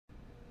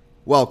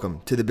Welcome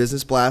to the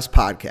Business Blast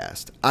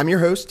podcast. I'm your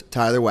host,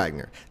 Tyler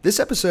Wagner. This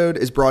episode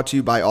is brought to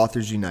you by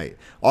Authors Unite.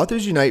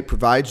 Authors Unite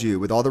provides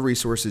you with all the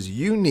resources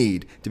you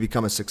need to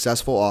become a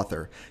successful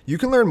author. You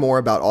can learn more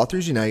about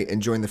Authors Unite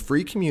and join the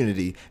free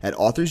community at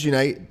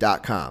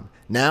authorsunite.com.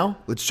 Now,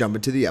 let's jump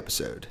into the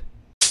episode.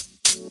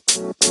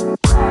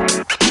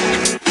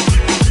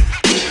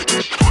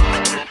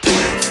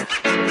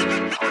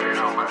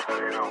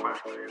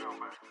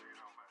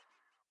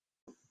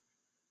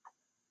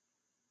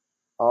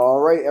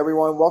 All right,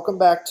 everyone. Welcome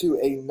back to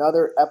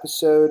another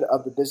episode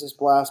of the Business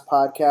Blast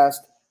podcast.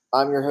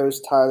 I'm your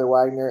host, Tyler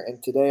Wagner,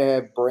 and today I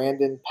have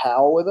Brandon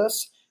Powell with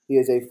us. He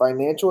is a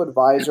financial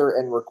advisor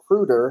and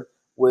recruiter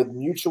with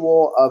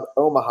Mutual of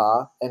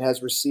Omaha and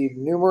has received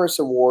numerous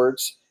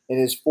awards in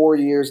his 4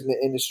 years in the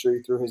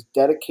industry through his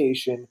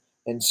dedication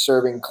in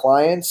serving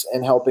clients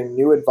and helping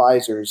new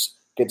advisors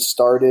get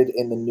started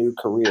in the new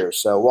career.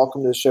 So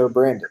welcome to the show,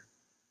 Brandon.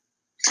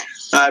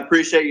 I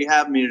appreciate you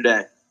having me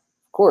today.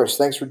 Of course.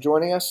 Thanks for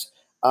joining us.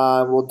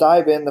 We'll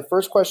dive in. The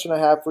first question I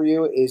have for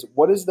you is,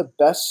 what is the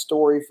best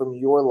story from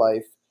your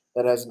life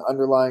that has an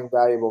underlying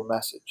valuable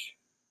message?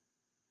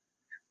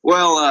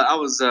 Well, I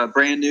was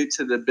brand new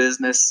to the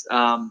business,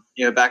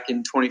 back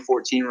in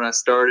 2014 when I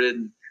started.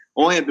 And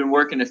only had been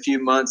working a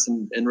few months,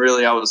 and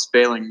really I was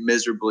failing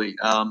miserably.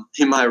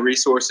 My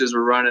resources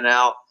were running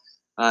out.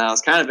 I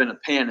was kind of in a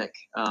panic,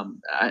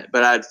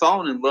 but I had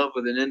fallen in love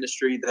with an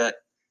industry that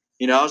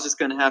I was just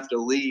going to have to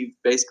leave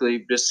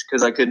basically just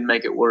because I couldn't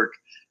make it work.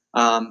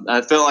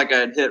 I felt like I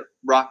had hit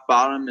rock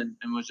bottom and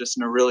was just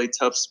in a really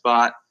tough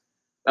spot.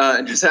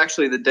 And it was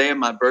actually the day of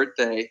my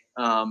birthday,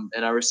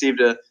 and I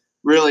received a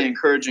really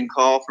encouraging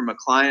call from a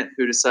client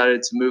who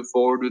decided to move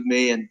forward with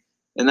me, and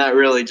that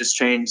really just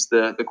changed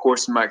the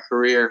course of my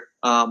career.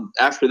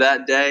 After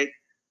that day,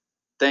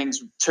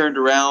 things turned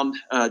around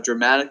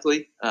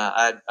dramatically.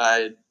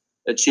 I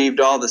achieved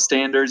all the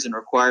standards and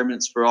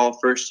requirements for all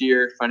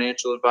first-year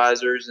financial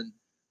advisors, and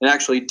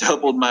actually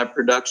doubled my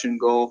production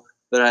goal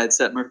that I had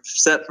set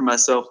for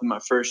myself in my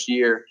first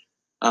year.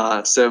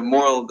 So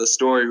moral of the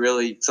story,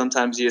 really,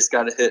 sometimes you just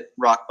got to hit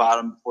rock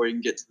bottom before you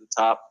can get to the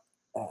top.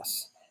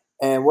 Yes.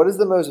 And what is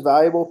the most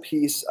valuable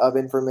piece of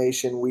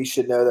information we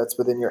should know that's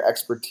within your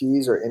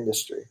expertise or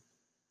industry?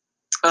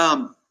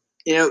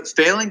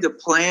 Failing to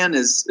plan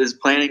is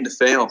planning to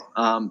fail.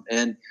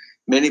 And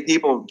many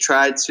people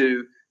try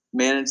to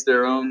manage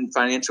their own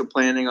financial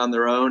planning on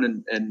their own,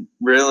 and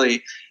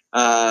really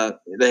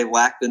they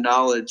lack the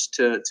knowledge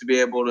to be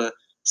able to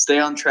stay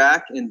on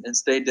track and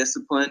stay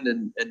disciplined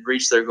and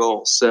reach their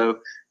goals. So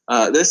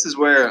this is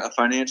where a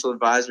financial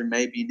advisor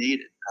may be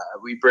needed.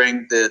 We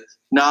bring the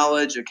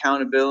knowledge,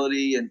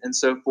 accountability, and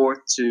so forth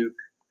to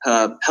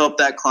help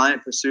that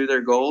client pursue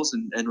their goals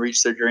and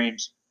reach their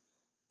dreams.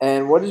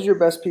 And what is your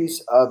best piece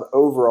of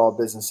overall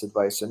business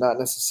advice, so not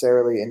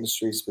necessarily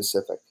industry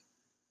specific?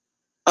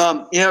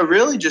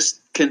 Really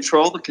just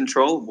control the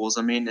controllables.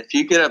 I mean, if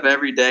you get up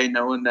every day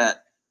knowing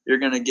that you're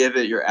going to give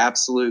it your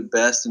absolute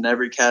best in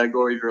every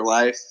category of your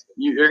life,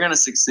 you're going to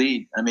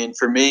succeed. I mean,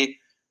 for me,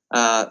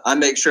 I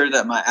make sure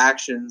that my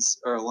actions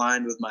are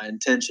aligned with my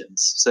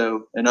intentions.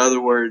 So in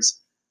other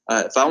words,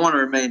 if I want to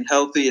remain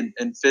healthy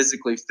and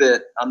physically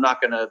fit, I'm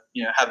not going to,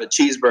 have a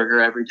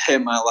cheeseburger every day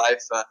of my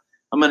life.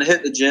 I'm going to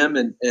hit the gym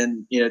and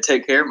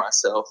take care of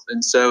myself.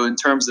 And so in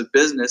terms of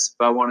business,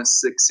 if I want to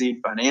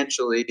succeed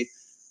financially,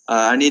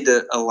 I need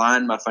to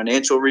align my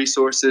financial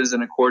resources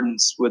in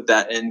accordance with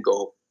that end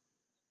goal.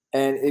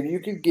 And if you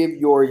could give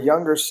your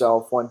younger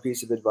self one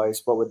piece of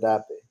advice, what would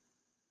that be?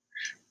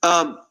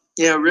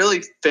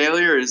 Really,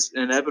 failure is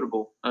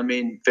inevitable. I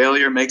mean,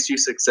 failure makes you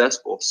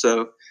successful.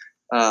 So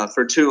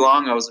for too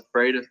long, I was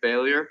afraid of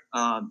failure.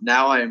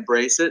 Now I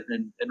embrace it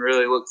and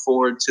really look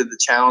forward to the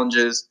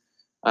challenges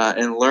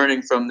and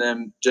learning from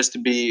them just to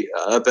be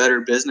a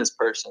better business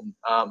person.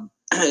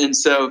 And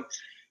so,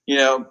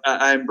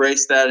 I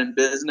embrace that in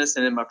business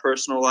and in my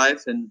personal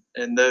life,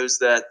 and those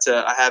that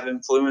I have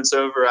influence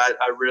over, I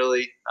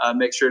really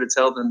make sure to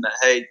tell them that,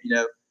 hey,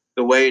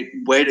 the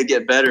way to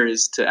get better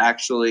is to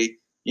actually,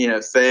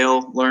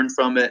 fail, learn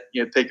from it,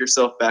 pick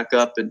yourself back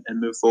up and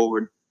move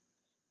forward.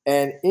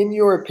 And in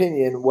your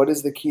opinion, what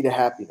is the key to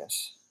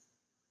happiness?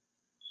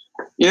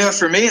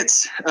 For me,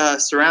 it's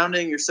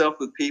surrounding yourself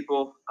with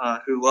people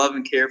who love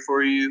and care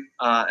for you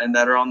and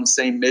that are on the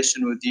same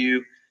mission with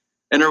you,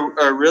 and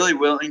are really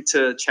willing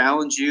to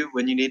challenge you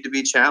when you need to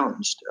be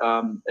challenged.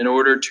 In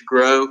order to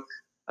grow,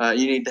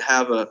 you need to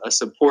have a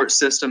support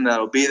system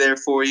that'll be there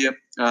for you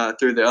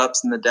through the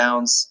ups and the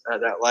downs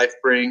that life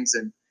brings,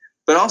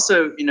 but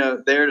also,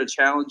 there to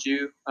challenge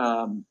you,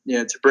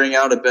 to bring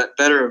out a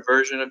better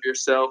version of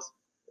yourself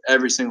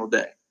every single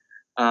day.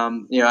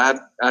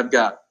 I've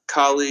got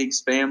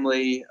colleagues,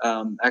 family,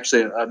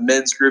 actually a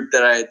men's group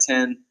that I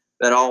attend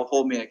that all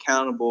hold me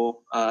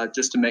accountable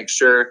just to make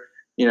sure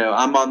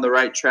I'm on the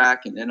right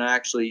track, and I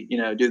actually,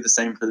 do the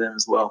same for them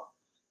as well.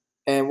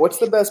 And what's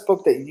the best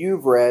book that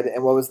you've read,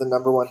 and what was the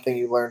number one thing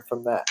you learned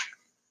from that?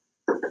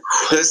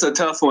 It's a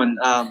tough one.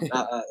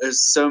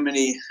 There's so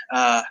many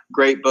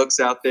great books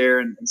out there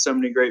and so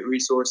many great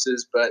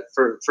resources. But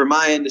for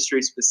my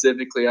industry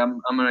specifically,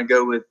 I'm going to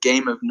go with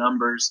Game of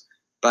Numbers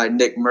by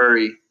Nick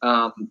Murray.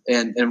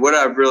 And what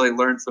I've really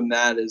learned from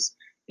that is,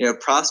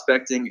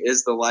 prospecting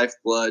is the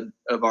lifeblood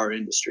of our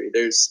industry.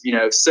 There's,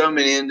 so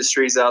many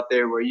industries out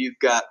there where you've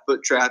got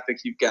foot traffic,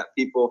 you've got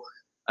people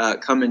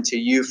coming to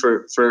you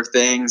for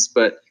things,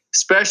 but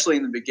especially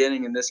in the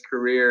beginning in this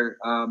career,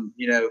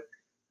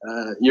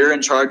 you're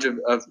in charge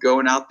of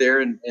going out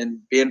there and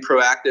being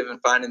proactive and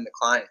finding the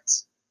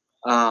clients.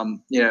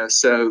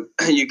 So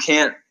you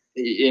can't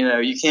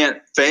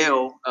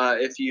fail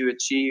if you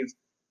achieve,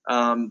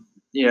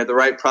 the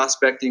right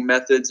prospecting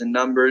methods and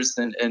numbers,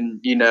 and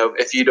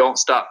if you don't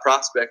stop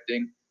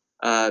prospecting,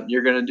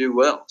 you're going to do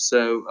well.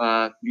 So,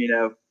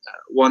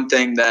 one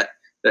thing that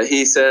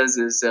he says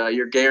is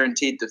you're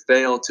guaranteed to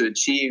fail to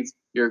achieve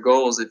your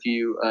goals if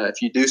you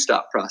do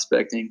stop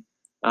prospecting.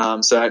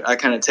 So I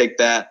kind of take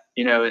that,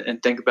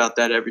 and think about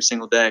that every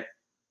single day.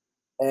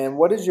 And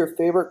what is your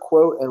favorite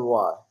quote and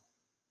why?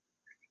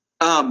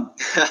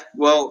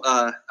 Well,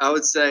 I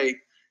would say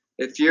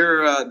if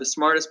you're the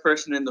smartest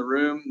person in the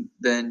room,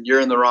 then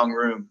you're in the wrong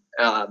room.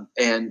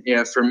 And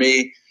for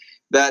me,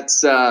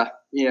 that's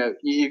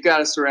you've got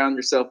to surround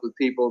yourself with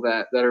people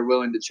that are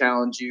willing to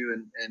challenge you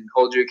and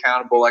hold you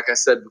accountable, like I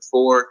said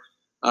before,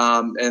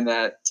 and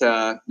that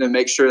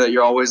make sure that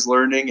you're always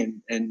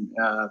learning and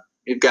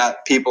you've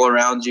got people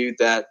around you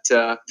that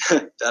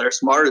that are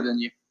smarter than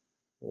you.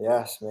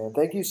 Yes, man.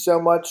 Thank you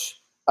so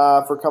much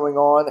for coming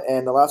on.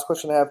 And the last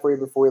question I have for you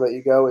before we let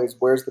you go is,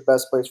 where's the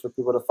best place for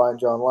people to find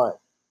you online?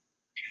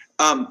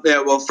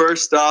 Well,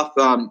 first off,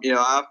 I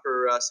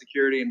offer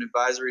security and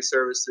advisory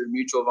service through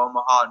Mutual of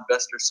Omaha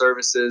Investor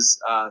Services.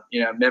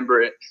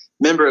 Member of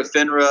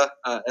FINRA,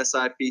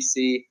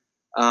 SIPC.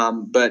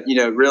 But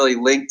really,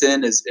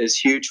 LinkedIn is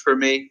huge for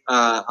me.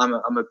 I'm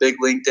a big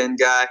LinkedIn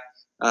guy.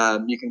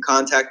 You can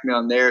contact me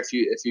on there if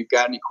you've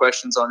got any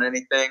questions on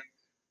anything,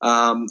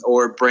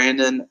 or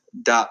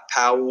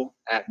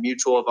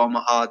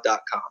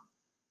brandon.powell@mutualofomaha.com.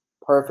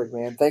 Perfect,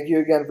 man. Thank you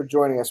again for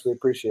joining us. We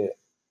appreciate it.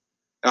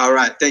 All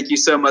right. Thank you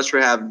so much for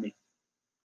having me.